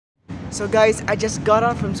So guys, I just got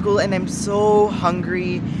out from school and I'm so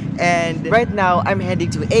hungry, and right now I'm heading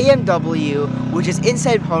to AMW, which is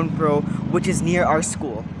inside Honpro, which is near our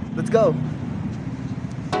school. Let's go!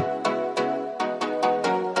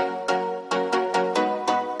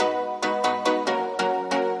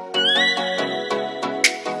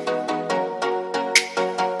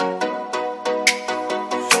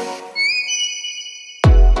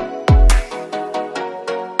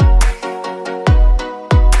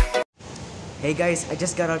 Hey guys, I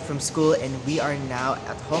just got out from school and we are now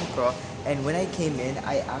at Honpro, and when I came in,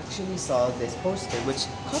 I actually saw this poster which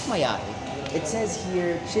caught my eye. It says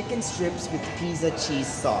here, chicken strips with pizza cheese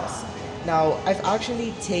sauce. Now, I've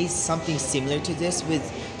actually tasted something similar to this with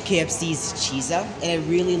KFC's Cheesa, and I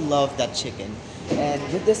really love that chicken. And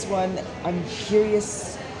with this one, I'm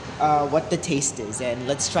curious what the taste is, and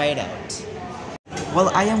let's try it out. While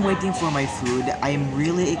I am waiting for my food, I am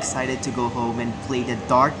really excited to go home and play the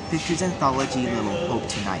Dark Pictures anthology Little Hope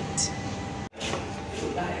tonight.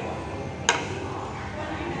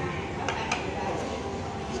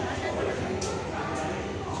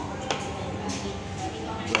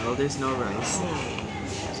 Well, there's no rice.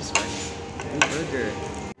 Just rice. Burger.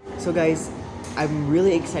 So guys, I'm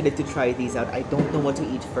really excited to try these out. I don't know what to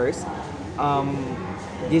eat first.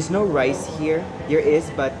 There's no rice here. There is,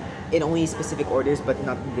 but in only specific orders, but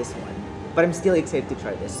not this one. But I'm still excited to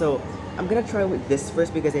try this. So I'm gonna try with this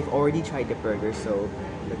first because I've already tried the burger, so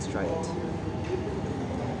let's try it.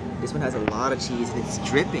 This one has a lot of cheese and it's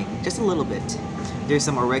dripping, just a little bit. There's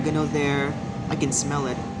some oregano there. I can smell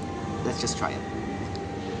it. Let's just try it.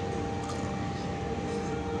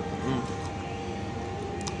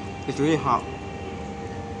 It's really hot.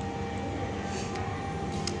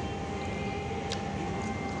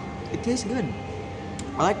 It tastes good.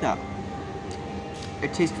 I like that.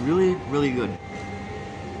 It tastes really, really good.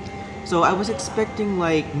 So I was expecting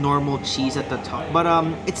like normal cheese at the top, but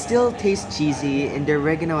it still tastes cheesy, and the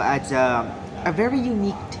oregano adds a very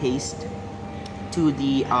unique taste to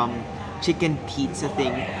the chicken pizza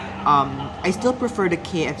thing. I still prefer the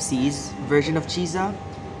KFC's version of Cheesa,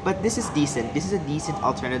 but this is decent. This is a decent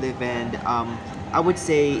alternative, and I would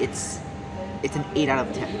say it's an 8 out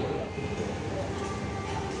of 10.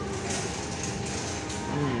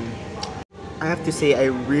 I have to say I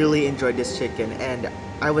really enjoyed this chicken, and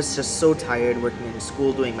I was just so tired working in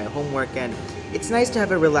school doing my homework, and it's nice to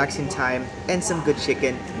have a relaxing time and some good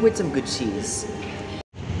chicken with some good cheese.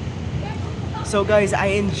 So guys,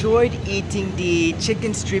 I enjoyed eating the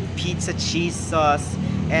chicken strip pizza cheese sauce,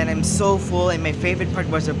 and I'm so full, and my favorite part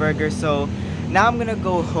was the burger. So now I'm gonna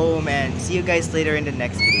go home and see you guys later in the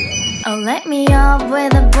next video. Oh, let me up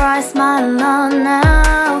with a bright smile on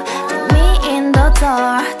now. Put me in the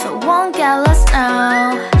dark, won't get lost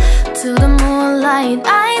now. To the moonlight,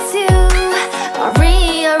 eyes you are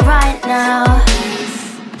real.